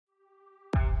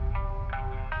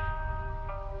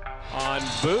On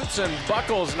Boots and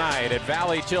Buckles night at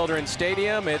Valley Children's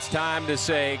Stadium, it's time to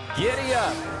say giddy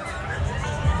up.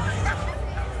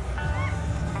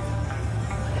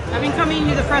 I've been coming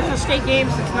to the Fresno State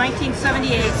games since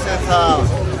 1978. Since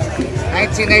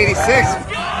 1986.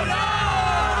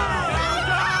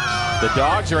 The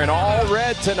Dogs are in all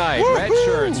red tonight. Red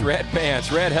shirts, red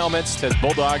pants, red helmets. Says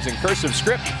Bulldogs in cursive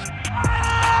script.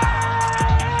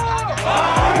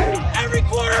 Every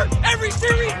quarter, every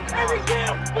series, every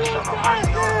game.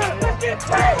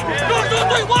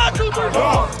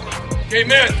 Okay,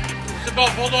 men, it's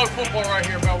about Bulldog football right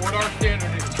here, about what our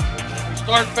standard is. We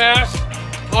start fast,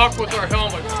 talk with our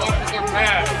helmets, talk with our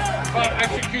pads. It's about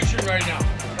execution right now.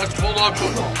 That's Bulldog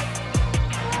football.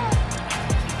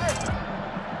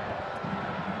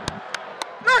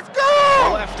 Let's go!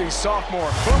 The lefty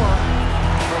sophomore Boomer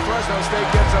for Fresno State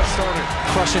gets us started.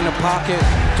 Crushing the pocket,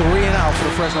 3 and out for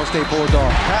the Fresno State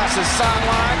Bulldogs. Passes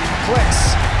sideline,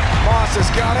 clicks. Moss has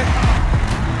got it.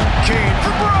 Keene for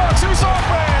Brooks, who's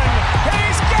open.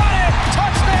 He's got it.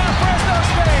 Touchdown, Fresno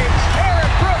State.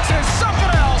 Eric Brooks is something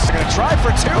else. They're gonna try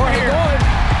for 2 here.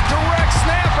 Direct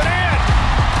snap and in.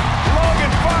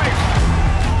 Logan Fife.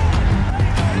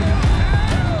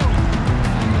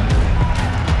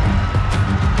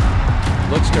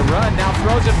 Looks to run, now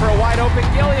throws it for a wide open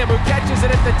Gilliam, who catches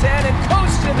it at the 10 and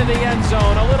coasts into the end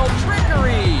zone. A little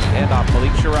trickery. And off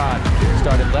Malik Sherrod.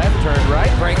 Started left, turned right,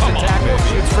 breaks the tackle,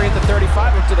 shoots free at the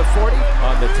 35, up to the 40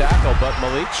 on the tackle. But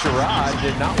Malik Sherrod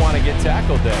did not want to get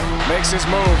tackled there. Makes his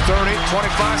move, 30,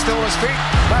 25, still on his feet.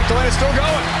 Back to Lane, still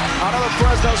going. Another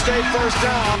Fresno State first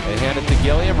down. They hand it to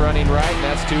Gilliam, running right, and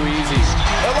that's too easy.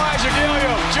 Elijah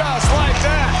Gilliam, just like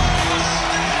that.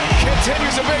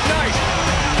 Continues a big night.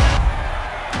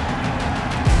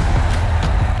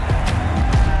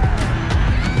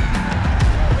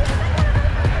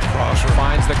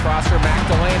 Finds the crosser,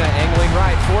 Magdalena, angling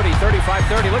right, 40, 35,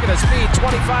 30. Look at the speed,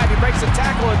 25. He breaks the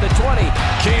tackle at the 20.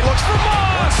 Keene looks for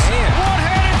Moss.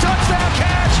 One-handed touchdown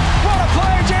catch. What a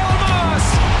play, Jalen Moss.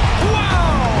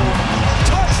 Wow.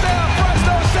 Touchdown,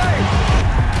 Fresno State.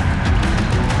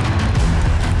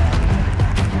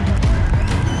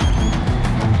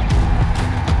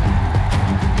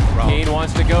 Keene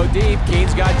wants to go deep.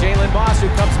 Keene's got Jalen Moss, who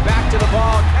comes back to the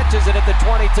ball, catches it at the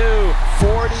 22.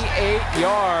 48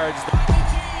 yards.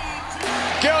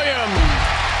 Gilliam,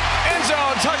 end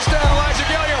zone, touchdown, Elijah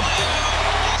Gilliam.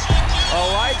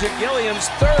 Elijah Gilliam's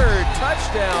 3rd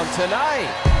touchdown tonight.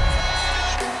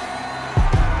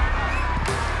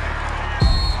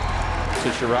 To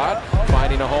Sherrod,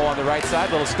 finding a hole on the right side,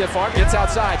 little stiff arm, gets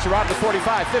outside. Sherrod to the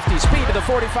 45, 50, speed to the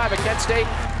 45 at Kent State.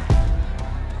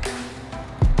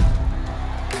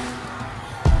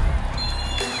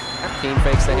 Keene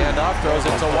fakes the handoff, throws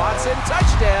it to Watson,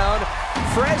 touchdown,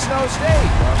 Fresno State.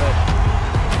 Love it.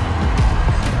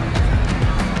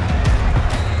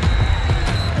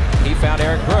 He found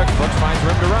Eric Brooks. Brooks finds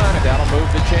room to run, and that'll move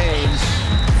the chains.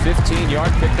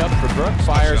 15-yard pickup for Brooks.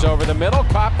 Fires over the middle,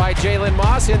 caught by Jalen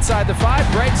Moss inside the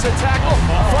 5, breaks the tackle,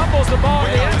 fumbles the ball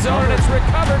in the end zone, and it's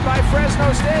recovered by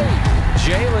Fresno State.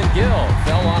 Jalen Gill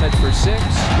fell on it for 6.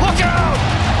 Look out!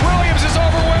 Williams is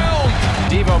overwhelmed.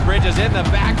 Devo Bridges in the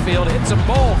backfield, hits them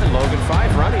both. And Logan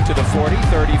Fife running to the 40,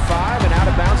 35, and out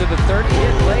of bounds at the 30,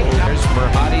 hit late. There's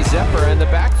Merhadi Zepper in the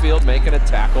backfield making a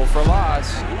tackle for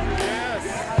loss.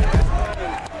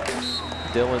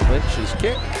 Dylan Lynch's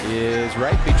kick is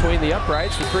right between the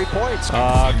uprights for 3 points.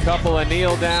 A couple of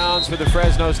kneel downs for the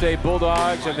Fresno State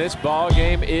Bulldogs, and this ball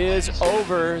game is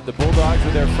over. The Bulldogs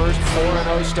with their first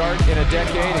 4-0 start in a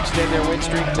decade extend their win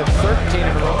streak to 13 in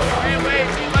a row.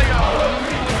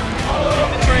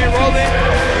 Train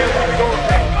rolling.